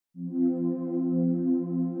Hello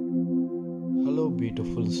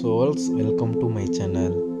beautiful souls, welcome to my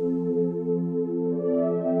channel.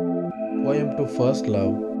 Poem to first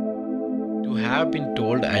love. To have been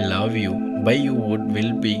told I love you by you would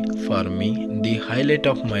will be for me the highlight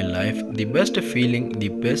of my life, the best feeling, the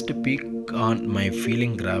best peak on my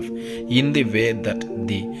feeling graph, in the way that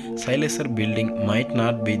the Silencer building might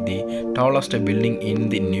not be the tallest building in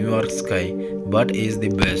the New York sky, but is the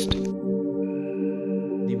best.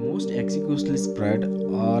 The most exclusively spread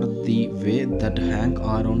are the way that hang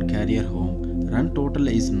around career home. Run total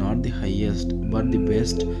is not the highest, but the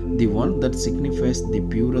best, the one that signifies the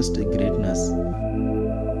purest greatness.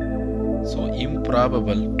 So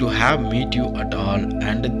improbable to have met you at all,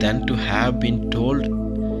 and then to have been told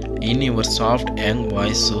in your soft young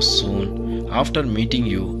voice so soon. After meeting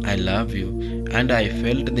you, I love you, and I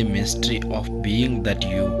felt the mystery of being that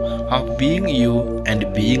you, of being you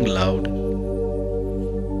and being loved.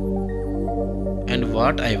 And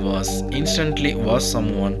what I was instantly was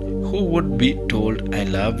someone who would be told I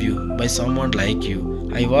love you by someone like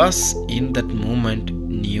you. I was in that moment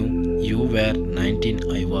knew you were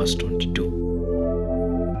 19, I was 22.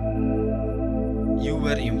 You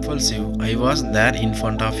were impulsive, I was there in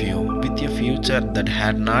front of you with a future that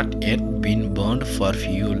had not yet been burned for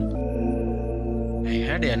fuel. I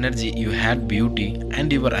had energy, you had beauty,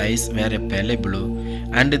 and your eyes were a pale blue,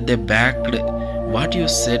 and they backed what you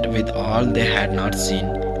said with all they had not seen,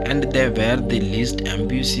 and they were the least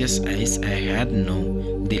ambitious eyes I had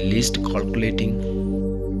known, the least calculating.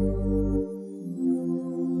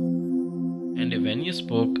 And when you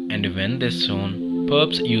spoke and when they shone,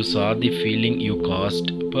 perhaps you saw the feeling you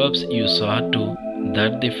caused, perhaps you saw too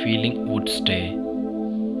that the feeling would stay.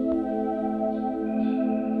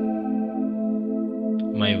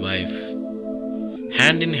 My wife.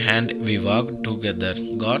 Hand in hand we walk together.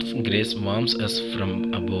 God's grace warms us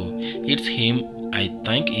from above. It's Him I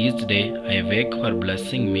thank each day I wake for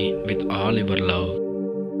blessing me with all your love.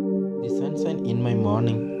 The sunshine in my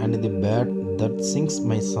morning and the bird that sings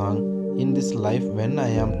my song in this life when I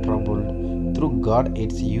am troubled. Through God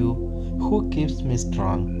it's you who keeps me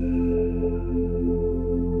strong.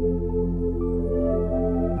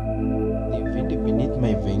 The wind beneath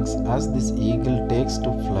my wings as this eagle takes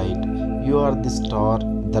to flight. You are the star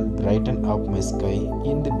that brighten up my sky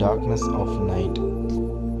in the darkness of night.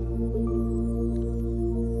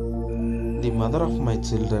 The mother of my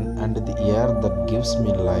children and the air that gives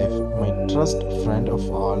me life, my trust friend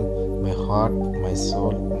of all, my heart, my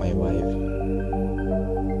soul, my wife.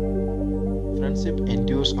 Friendship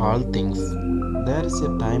endures all things. There is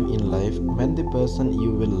a time in life when the person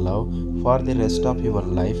you will love for the rest of your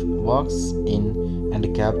life walks in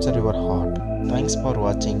and capture your heart. Thanks for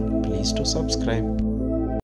watching. Please to subscribe.